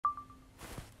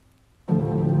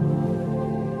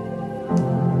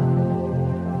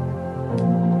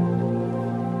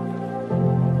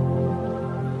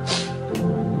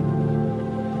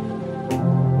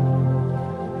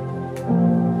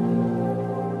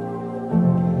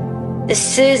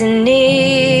This isn't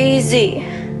easy.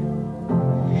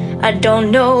 I don't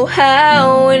know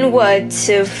how and what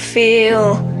to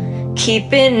feel.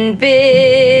 Keeping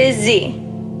busy,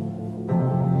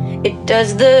 it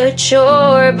does the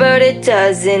chore, but it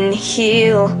doesn't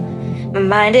heal. My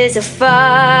mind is a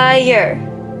fire,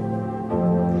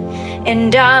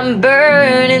 and I'm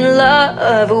burning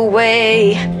love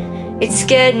away. It's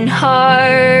getting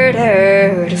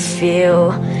harder to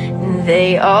feel.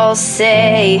 They all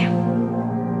say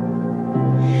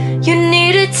you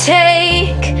need to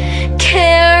take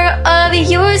care of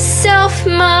yourself,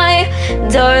 my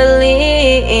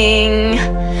darling.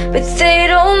 But they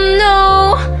don't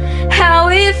know how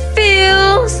it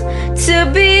feels to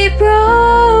be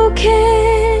broken.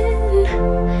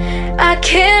 I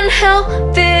can't help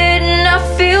it and I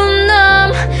feel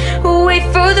numb. Wait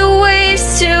for the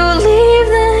waves to leave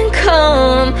then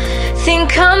come.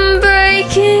 Think I'm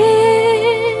breaking.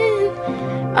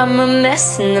 I'm a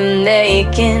mess in the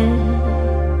making.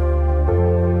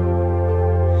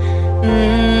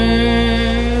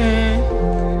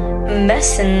 A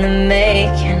mess in the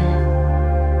making.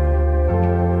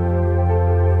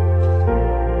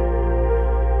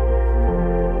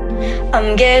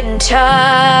 I'm getting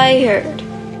tired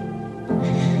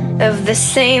of the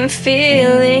same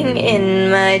feeling in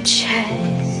my chest.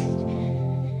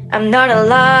 I'm not a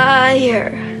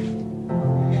liar,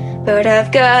 but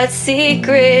I've got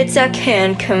secrets I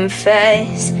can't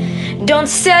confess. Don't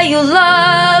say you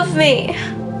love me,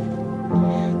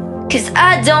 'cause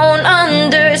I don't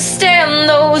understand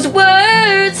those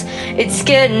words. It's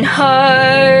getting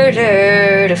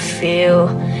harder to feel,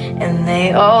 and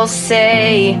they all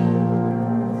say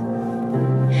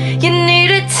you need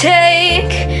to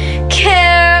take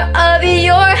care of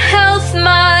your health,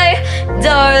 my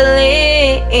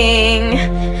darling.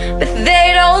 But they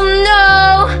don't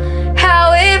know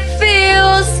how it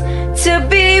feels to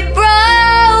be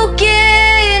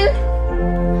broken.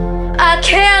 I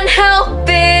can't help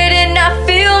it and I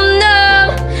feel numb.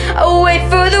 I wait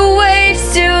for the waves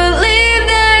to leave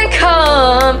then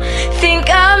come. Think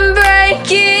I'm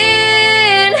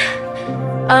breaking.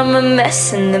 I'm a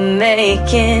mess in the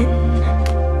making.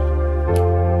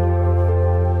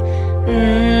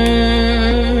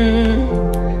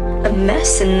 A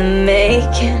mess in the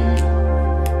making.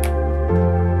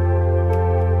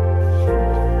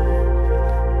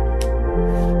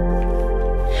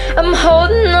 I'm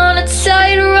holding on a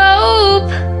tight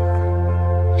rope,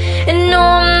 and no,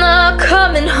 I'm not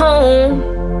coming home.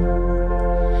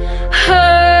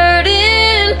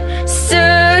 Hurting,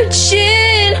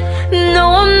 searching, no,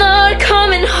 I'm not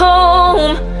coming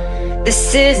home.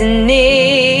 This isn't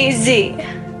easy.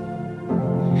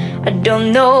 I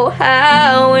don't know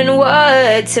how and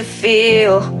what to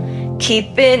feel.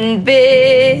 Keeping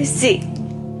busy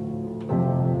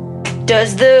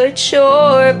does the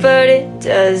chore, but it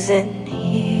doesn't